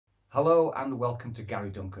Hello and welcome to Gary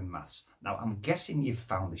Duncan Maths. Now I'm guessing you've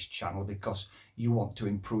found this channel because you want to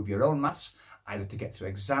improve your own maths, either to get through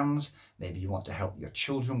exams, maybe you want to help your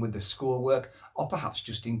children with their schoolwork, or perhaps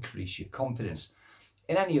just increase your confidence.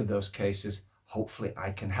 In any of those cases, hopefully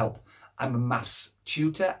I can help. I'm a maths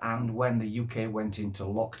tutor, and when the UK went into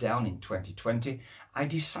lockdown in 2020, I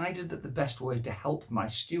decided that the best way to help my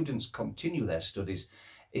students continue their studies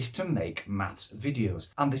is to make maths videos.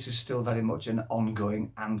 And this is still very much an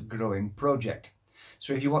ongoing and growing project.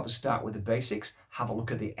 So if you want to start with the basics, have a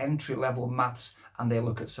look at the entry-level maths, and they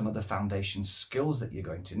look at some of the foundation skills that you're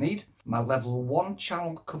going to need. My level 1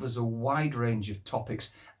 channel covers a wide range of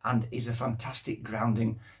topics and is a fantastic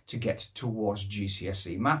grounding to get towards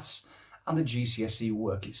GCSE maths, and the GCSE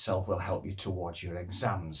work itself will help you towards your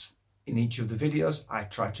exams. In each of the videos, I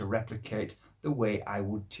try to replicate the way I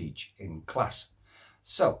would teach in class.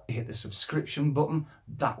 So hit the subscription button,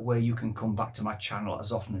 that way you can come back to my channel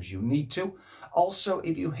as often as you need to. Also,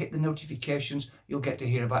 if you hit the notifications, you'll get to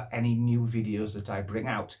hear about any new videos that I bring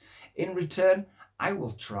out. In return, I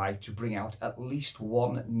will try to bring out at least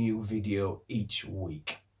one new video each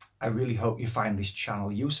week. I really hope you find this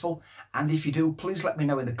channel useful, and if you do, please let me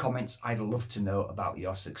know in the comments. I'd love to know about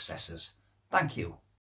your successes. Thank you.